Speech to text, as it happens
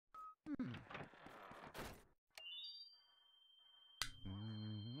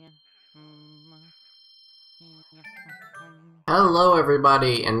Hello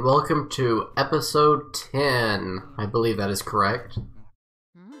everybody, and welcome to episode 10. I believe that is correct.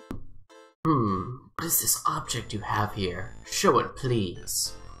 What is this object you have here? Show it,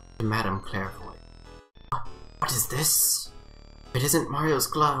 please. To Madame Clairvoyant. What is this? It isn't Mario's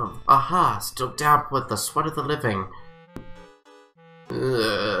glove. Aha, still damp with the sweat of the living.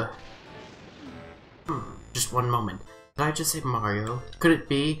 Just one moment. Did I just say Mario? Could it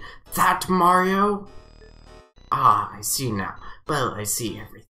be that Mario? Ah, I see now. Well, I see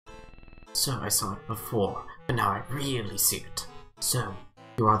everything. So I saw it before, but now I really see it. So,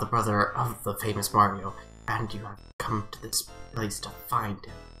 you are the brother of the famous Mario, and you have come to this place to find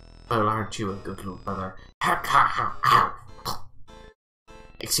him. Well, aren't you a good little brother?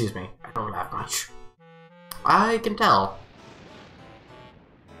 Excuse me, I don't laugh much. I can tell.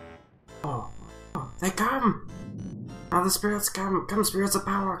 Oh, they come! Now the spirits come! Come spirits of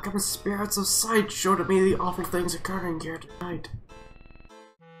power! Come spirits of sight! Show to me the awful things occurring here tonight!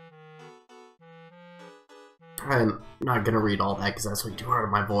 I'm not gonna read all that because that's way too hard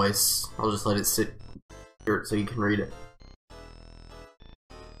on my voice. I'll just let it sit here so you can read it.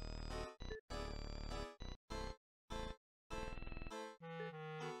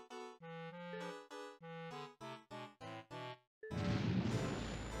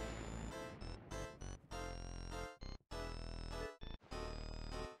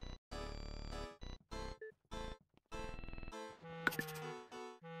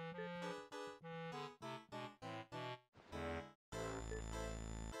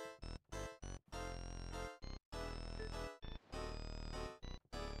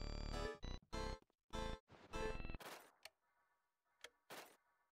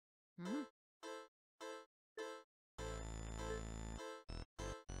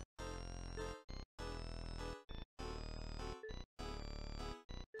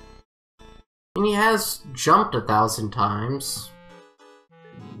 And he has jumped 1,000 times.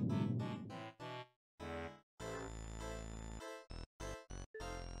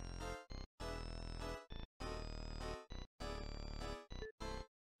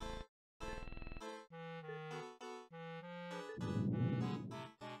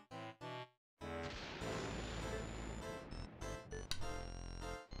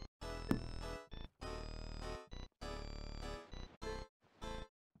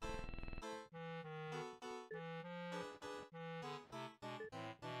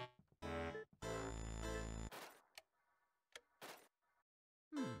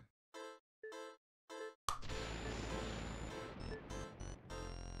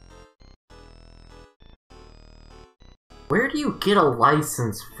 Where do you get a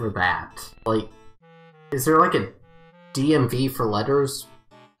license for that? Like, is there like a DMV for letters?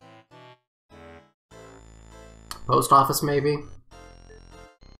 Post office, maybe?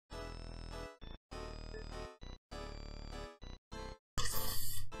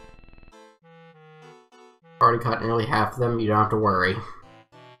 Already caught nearly half of them, you don't have to worry.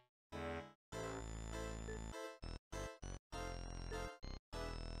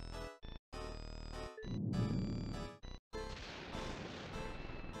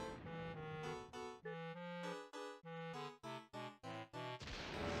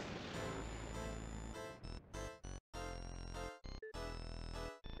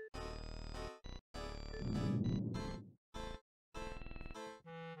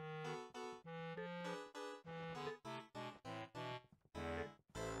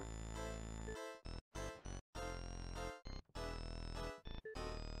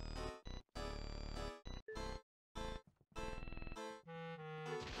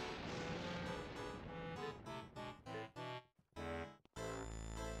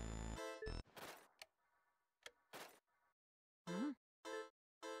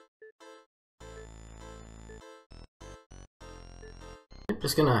 I'm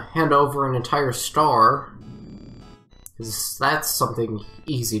just gonna hand over an entire star, because that's something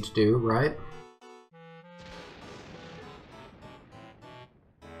easy to do, right?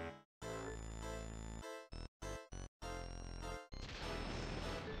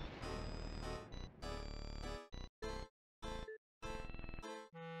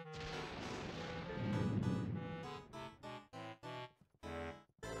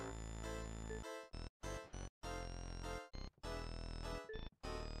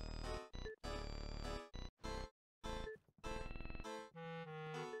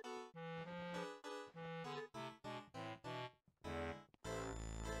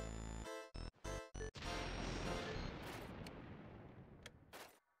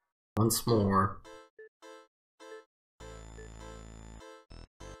 Once more.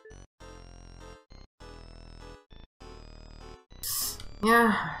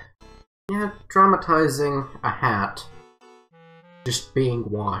 Yeah, dramatizing a hat just being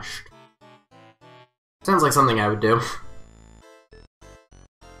washed. Sounds like something I would do.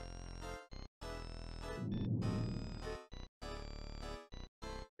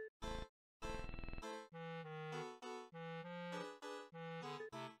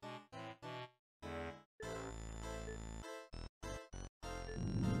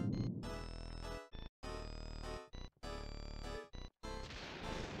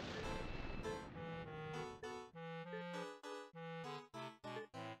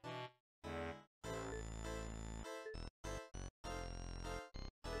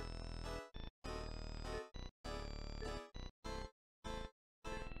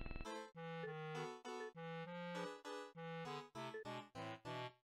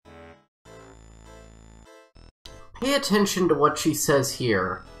 Pay attention to what she says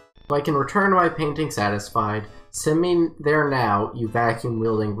here. So I can return to my painting satisfied. Send me there now, you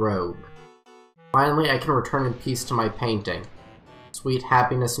vacuum-wielding rogue. Finally, I can return in peace to my painting. Sweet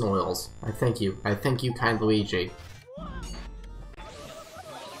happiness and oils. I thank you. I thank you, kind Luigi.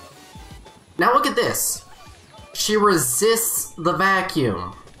 Now look at this! She resists the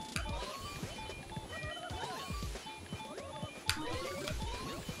vacuum.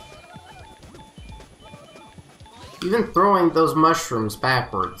 Even throwing those mushrooms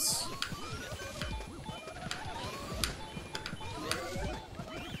backwards.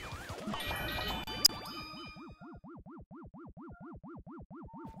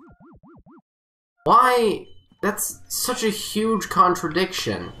 Why? That's such a huge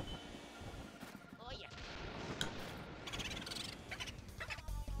contradiction.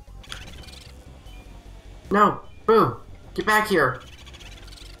 No, Boo, get back here.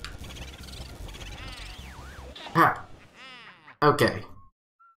 Ha. Okay.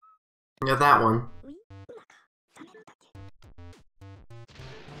 Yeah, that one.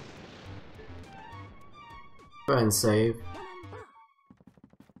 Go ahead and save.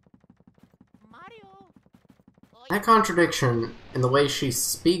 That contradiction in the way she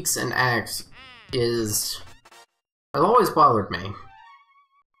speaks and acts has always bothered me.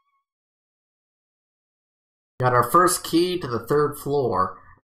 Got our first key to the 3rd floor.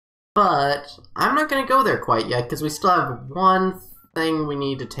 But I'm not going to go there quite yet, because we still have one thing we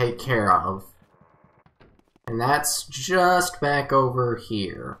need to take care of. And that's just back over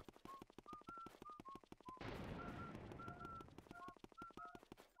here.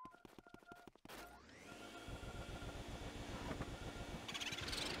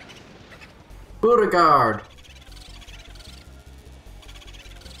 Buddha guard!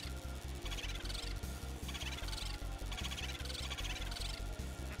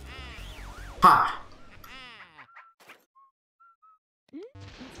 Ha!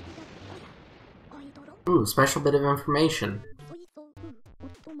 Ooh, special bit of information.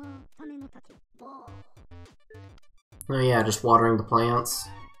 Oh yeah, just watering the plants.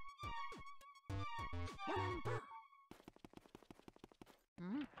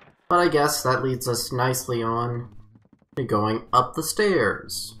 But I guess that leads us nicely on to going up the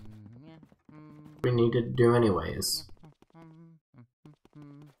stairs. We need to do anyways.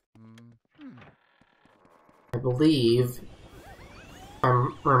 I believe, if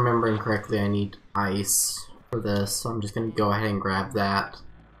I'm remembering correctly, I need ice for this, so I'm just going to go ahead and grab that.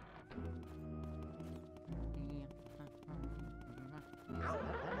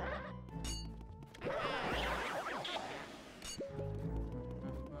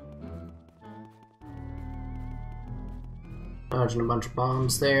 Dodging a bunch of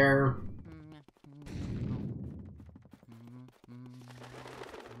bombs there.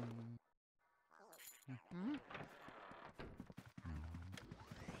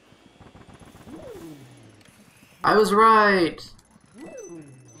 I was right!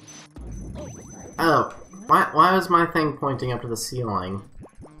 Oh, why was my thing pointing up to the ceiling?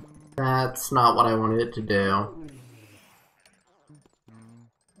 That's not what I wanted it to do.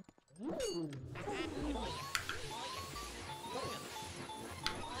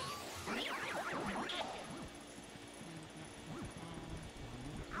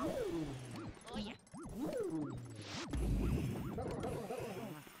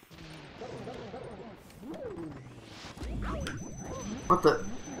 What the?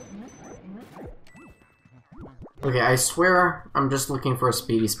 Okay, I swear I'm just looking for a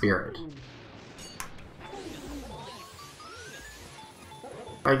speedy spirit.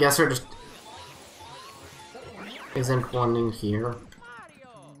 I guess there just isn't one in here.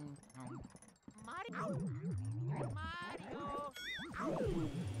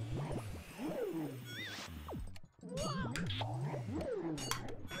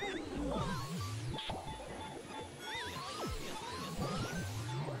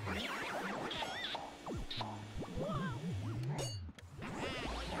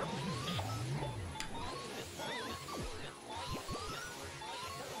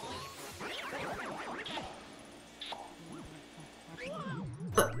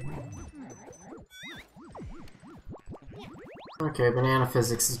 Okay, banana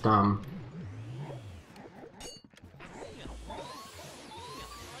physics is dumb.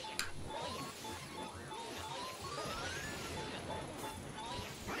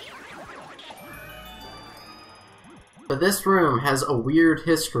 But this room has a weird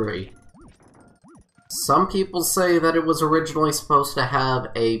history. Some people say that it was originally supposed to have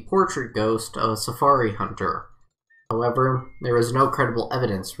a portrait ghost, a safari hunter. However, there is no credible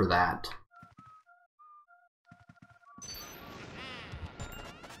evidence for that.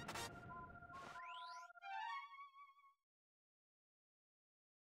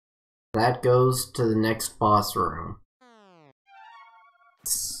 That goes to the next boss room.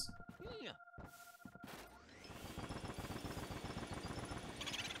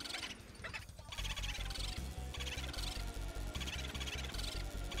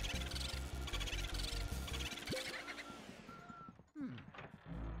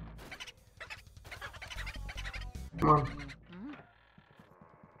 Come on.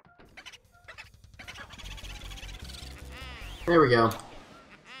 There we go.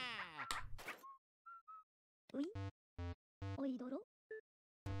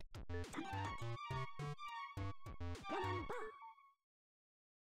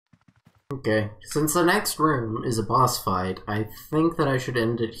 Okay, since the next room is a boss fight, I think that I should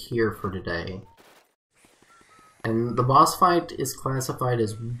end it here for today. And the boss fight is classified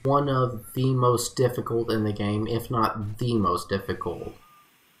as one of the most difficult in the game, if not the most difficult.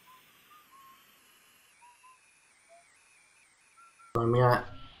 I'm gonna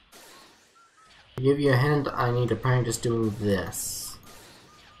give you a hint, I need to practice doing this.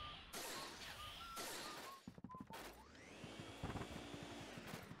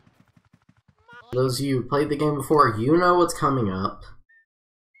 Those of you who played the game before, you know what's coming up.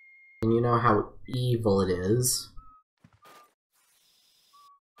 And you know how evil it is.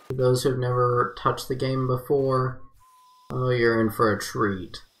 For those who've never touched the game before, oh, you're in for a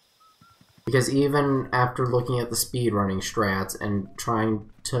treat. Because even after looking at the speedrunning strats and trying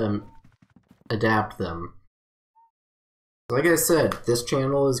to adapt them, like I said, this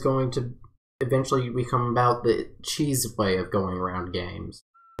channel is going to eventually become about the cheese way of going around games,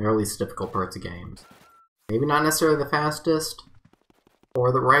 or at least difficult parts of games. Maybe not necessarily the fastest,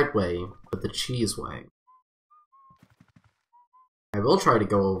 or the right way, but the cheese way. I will try to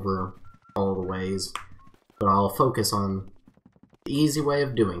go over all the ways, but I'll focus on the easy way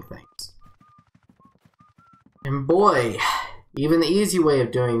of doing things. And boy, even the easy way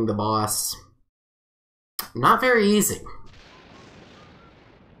of doing the boss, not very easy.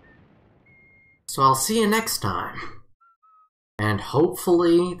 So I'll see you next time. And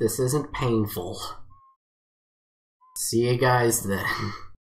hopefully this isn't painful. See you guys then.